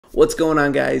What's going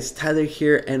on, guys? Tyler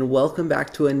here, and welcome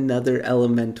back to another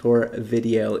Elementor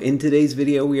video. In today's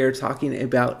video, we are talking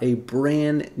about a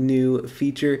brand new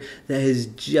feature that has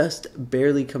just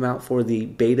barely come out for the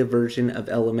beta version of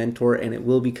Elementor, and it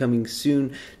will be coming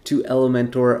soon to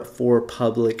Elementor for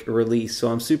public release.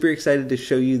 So I'm super excited to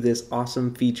show you this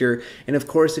awesome feature. And of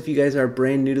course, if you guys are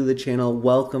brand new to the channel,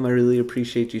 welcome. I really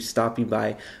appreciate you stopping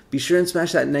by. Be sure and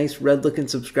smash that nice red looking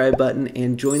subscribe button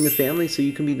and join the family so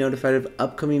you can be notified of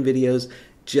upcoming videos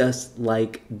just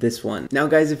like this one. Now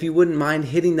guys, if you wouldn't mind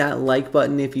hitting that like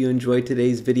button if you enjoyed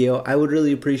today's video, I would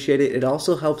really appreciate it. It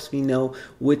also helps me know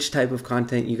which type of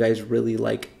content you guys really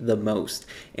like the most.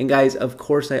 And guys, of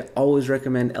course, I always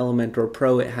recommend Elementor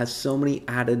Pro. It has so many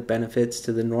added benefits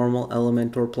to the normal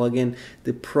Elementor plugin.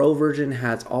 The Pro version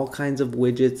has all kinds of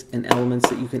widgets and elements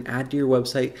that you can add to your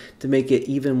website to make it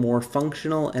even more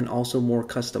functional and also more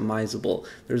customizable.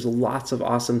 There's lots of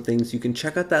awesome things. You can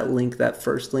check out that link, that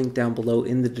first link down below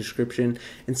in the description,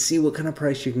 and see what kind of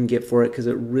price you can get for it, because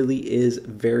it really is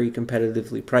very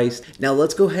competitively priced. Now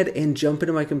let's go ahead and jump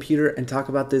into my computer and talk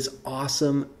about this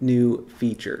awesome new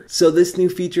feature. So this new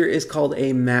feature is called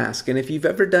a mask, and if you've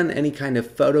ever done any kind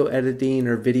of photo editing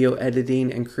or video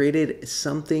editing and created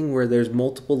something where there's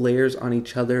multiple layers on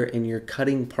each other and you're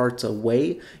cutting parts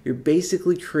away, you're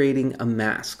basically creating a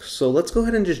mask. So let's go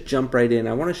ahead and just jump right in.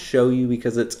 I want to show you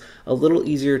because it's a little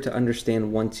easier to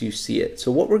understand once you see it.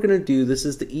 So what we're going to do, this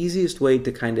is the easiest way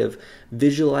to kind of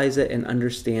visualize it and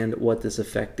understand what this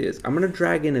effect is. I'm going to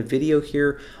drag in a video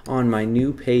here on my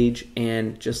new page,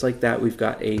 and just like that, we've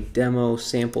got a demo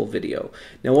sample video.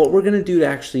 Now what we're going to do to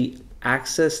actually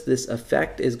access this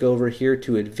effect is go over here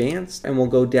to advanced, and we'll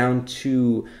go down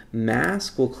to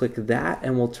mask. We'll click that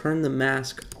and we'll turn the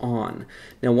mask on.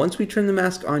 Now once we turn the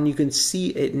mask on, you can see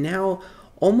it now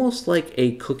almost like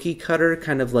a cookie cutter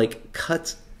kind of like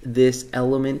cuts this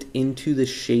element into the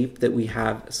shape that we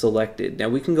have selected. Now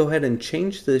we can go ahead and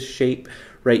change this shape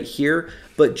right here,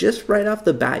 but just right off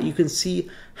the bat you can see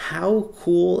how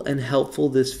cool and helpful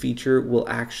this feature will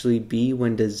actually be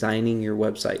when designing your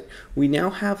website. We now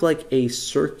have like a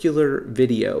circular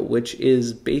video, which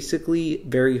is basically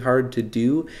very hard to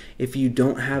do if you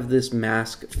don't have this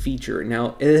mask feature.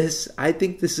 Now I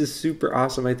think this is super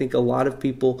awesome. I think a lot of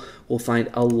people will find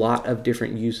a lot of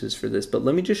different uses for this, but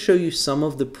let me just show you some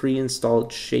of the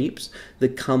pre-installed shapes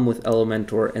that come with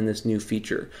Elementor and this new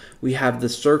feature. We have the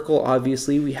circle,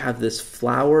 obviously. We have this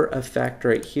flower effect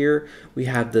right here. We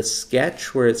have the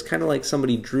sketch where it's kind of like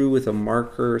somebody drew with a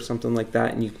marker or something like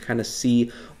that, and you can kind of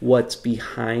see what's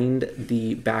behind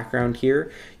the background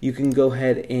here. You can go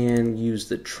ahead and use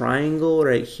the triangle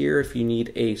right here if you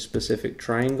need a specific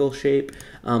triangle shape.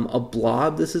 A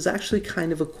blob, this is actually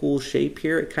kind of a cool shape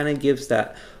here. It kind of gives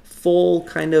that full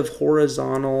kind of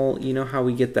horizontal, you know how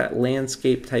we get that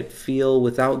landscape type feel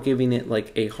without giving it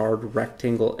like a hard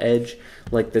rectangle edge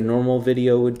like the normal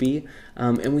video would be.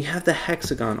 And we have the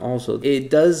hexagon also. It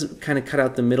does kind of cut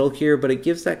out the middle here, but it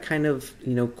gives that kind of,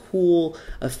 you know, cool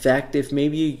effect if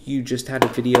maybe you just had a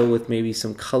video with maybe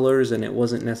some colors and it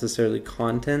wasn't necessarily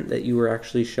content that you were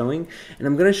actually showing. And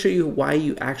I'm going to show you why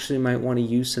you actually might want to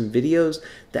use some videos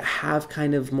that have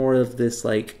kind of more of this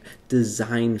like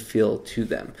design feel to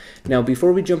them. Now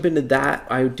before we jump into that,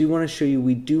 I do want to show you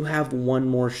we do have one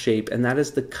more shape, and that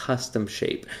is the custom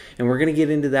shape, and we're going to get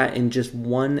into that in just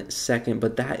 1 second,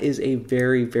 but that is a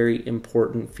very, very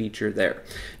important feature there.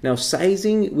 Now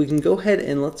sizing, we can go ahead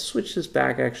and let's switch this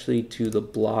back actually to the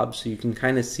blob so you can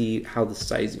kind of see how the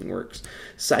sizing works.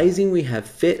 Sizing, we have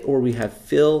fit or we have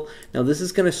fill. Now this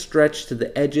is going to stretch to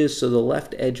the edges, so the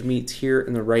left edge meets here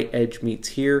and the right edge meets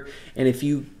here, and if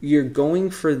you're going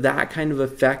for that kind of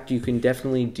effect, you can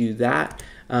definitely do that.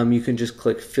 You can just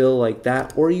click fill like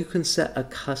that, or you can set a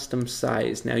custom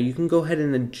size. Now you can go ahead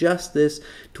and adjust this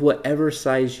to whatever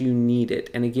size you need it.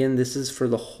 And again, this is for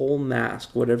the whole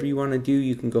mask. Whatever you want to do,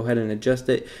 you can go ahead and adjust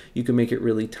it. You can make it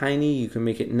really tiny. You can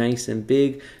make it nice and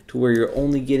big to where you're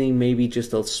only getting maybe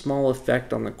just a small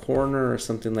effect on the corner or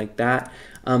something like that.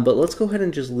 But let's go ahead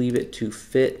and just leave it to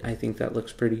fit. I think that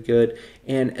looks pretty good.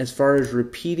 And as far as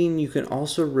repeating, you can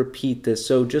also repeat this.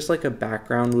 So just like a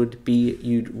background would be,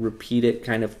 you'd repeat it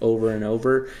kind of over and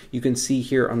over. You can see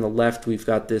here on the left, we've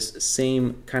got this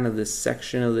same kind of this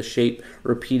section of the shape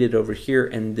repeated over here,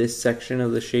 and this section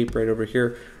of the shape right over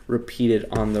here repeated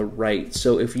on the right.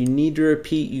 So if you need to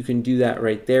repeat, you can do that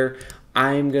right there.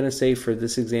 I'm going to say for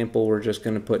this example, we're just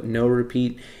going to put no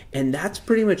repeat. And that's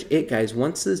pretty much it, guys.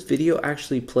 Once this video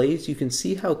actually plays, you can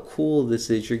see how cool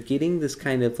this is. You're getting this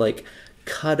kind of like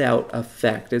cutout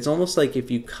effect. It's almost like if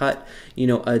you cut, you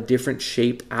know, a different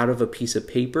shape out of a piece of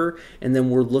paper, and then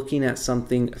we're looking at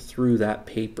something through that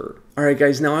paper. Alright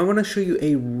guys, now I want to show you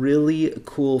a really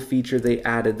cool feature they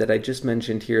added that I just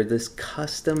mentioned here, this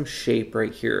custom shape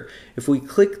right here. If we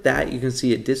click that, you can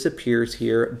see it disappears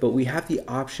here, but we have the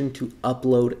option to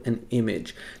upload an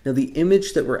image. Now the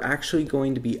image that we're actually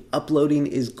going to be uploading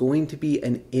is going to be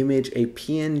an image, a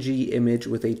PNG image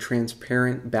with a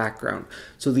transparent background.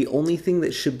 So the only thing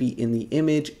that should be in the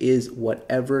image is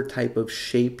whatever type of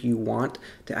shape you want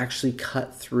to actually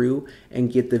cut through and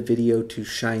get the video to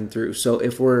shine through. So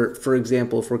if we're, for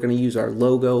example, if we're going to use our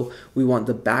logo, we want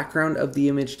the background of the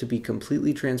image to be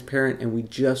completely transparent and we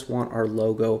just want our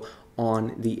logo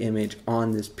on the image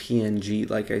on this PNG,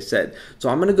 like I said. So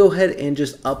I'm going to go ahead and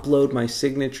just upload my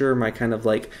signature, my kind of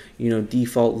like,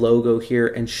 default logo here,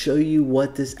 and show you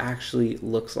what this actually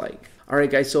looks like. Alright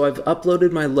guys, so I've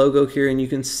uploaded my logo here and you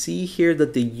can see here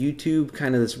that the YouTube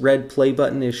kind of this red play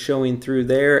button is showing through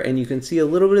there, and you can see a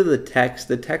little bit of the text.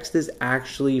 The text is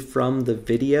actually from the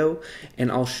video,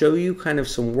 and I'll show you kind of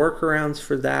some workarounds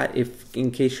for that if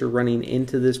in case you're running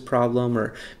into this problem,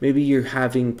 or maybe you're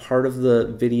having part of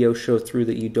the video show through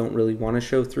that you don't really want to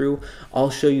show through. I'll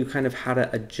show you kind of how to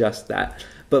adjust that.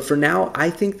 But for now, I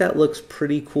think that looks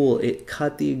pretty cool. It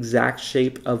cut the exact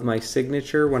shape of my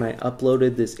signature when I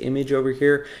uploaded this image over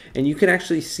here. And you can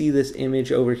actually see this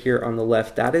image over here on the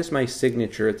left. That is my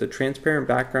signature. It's a transparent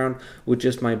background with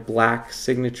just my black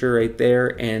signature right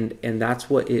there. And that's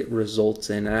what it results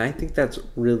in. And I think that's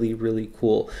really, really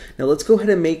cool. Now let's go ahead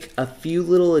and make a few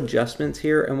little adjustments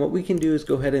here. And what we can do is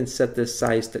go ahead and set this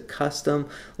size to custom.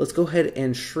 Let's go ahead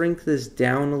and shrink this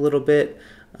down a little bit.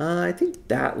 I think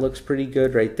that looks pretty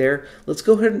good right there. Let's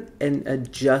go ahead and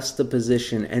adjust the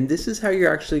position, and this is how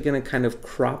you're actually going to kind of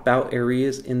crop out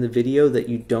areas in the video that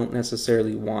you don't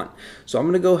necessarily want. So I'm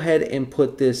going to go ahead and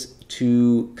put this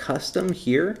to custom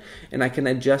here, and I can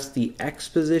adjust the X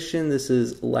position. This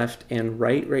is left and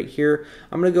right here.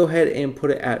 I'm going to go ahead and put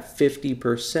it at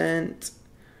 50%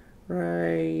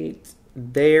 right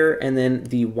there, and then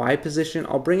the Y position,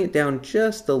 I'll bring it down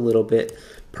just a little bit.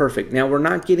 Perfect. Now we're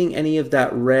not getting any of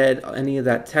that red, any of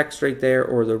that text right there,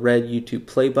 or the red YouTube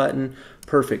play button.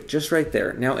 Perfect, just right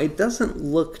there. Now it doesn't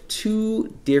look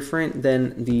too different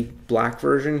than the black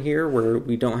version here where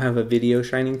we don't have a video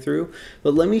shining through,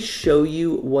 but let me show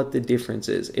you what the difference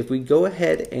is. If we go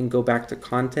ahead and go back to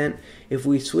content, if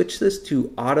we switch this to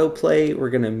autoplay,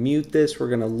 we're going to mute this, we're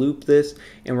going to loop this,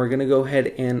 and we're going to go ahead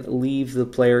and leave the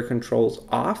player controls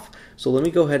off. So let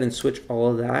me go ahead and switch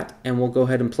all of that, and we'll go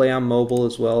ahead and play on mobile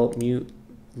as well, mute,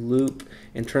 loop,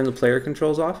 and turn the player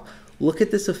controls off. Look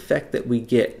at this effect that we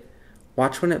get.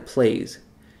 Watch when it plays.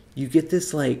 You get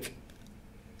this like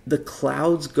the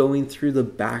clouds going through the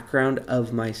background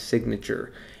of my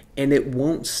signature, and it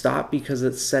won't stop because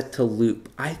it's set to loop.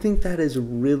 I think that is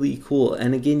really cool.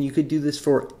 And again, you could do this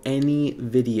for any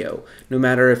video, no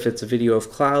matter if it's a video of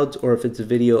clouds or if it's a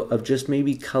video of just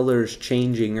maybe colors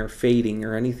changing or fading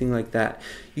or anything like that.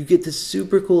 You get this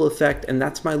super cool effect, and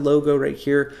that's my logo right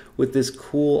here with this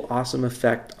cool, awesome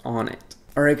effect on it.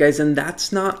 Alright guys, and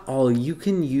that's not all. You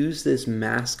can use this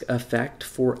mask effect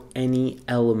for any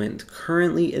element.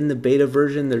 Currently in the beta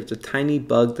version, there's a tiny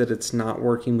bug that it's not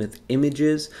working with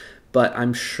images, but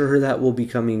I'm sure that will be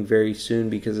coming very soon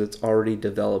because it's already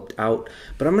developed out.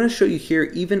 But I'm going to show you here,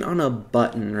 even on a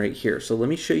button right here. So let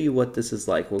me show you what this is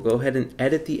like. We'll go ahead and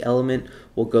edit the element.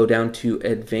 We'll go down to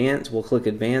advanced. We'll click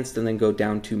advanced and then go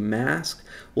down to mask.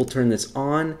 We'll turn this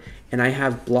on, and I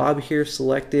have blob here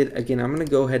selected. Again, I'm going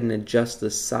to go ahead and adjust the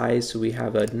size so we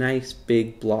have a nice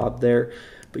big blob there.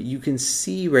 But you can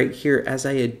see right here as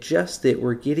I adjust it,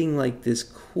 we're getting like this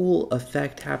cool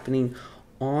effect happening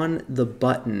on the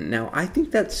button. Now I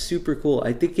think that's super cool.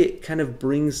 I think it kind of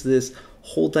brings this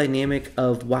whole dynamic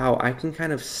of, wow, I can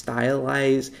kind of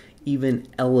stylize even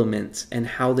elements and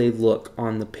how they look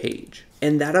on the page.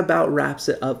 And that about wraps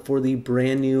it up for the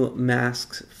brand new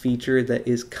masks feature that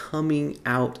is coming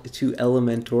out to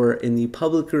Elementor in the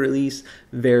public release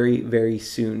very, very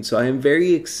soon. So I am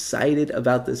very excited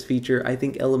about this feature. I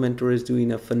think Elementor is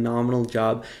doing a phenomenal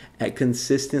job at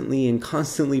consistently and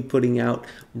constantly putting out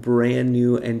brand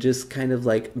new and just kind of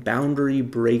like boundary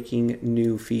breaking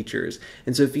new features.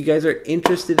 And so if you guys are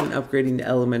interested in upgrading to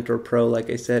Elementor Pro,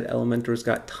 like I said, Elementor's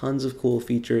got tons of cool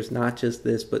features, not just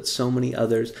this, but so many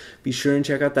others. Be sure and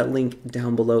check out that link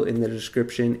down below in the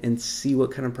description and see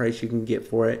what kind of price you can get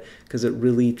for it, because it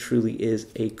really truly is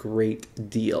a great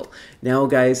deal. Now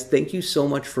guys, thank you so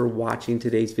much for watching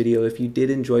today's video. If you did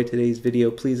enjoy today's video,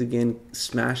 please again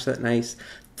smash that nice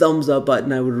thumbs up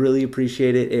button. I would really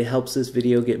appreciate it. It helps this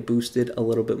video get boosted a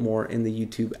little bit more in the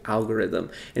YouTube algorithm.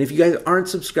 And if you guys aren't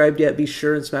subscribed yet, be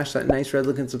sure and smash that nice red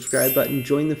looking subscribe button,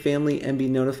 join the family, and be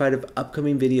notified of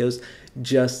upcoming videos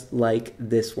just like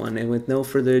this one. And with no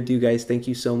further ado, guys, thank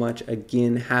you so much.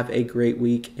 Again, have a great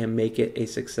week and make it a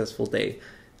successful day.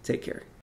 Take care.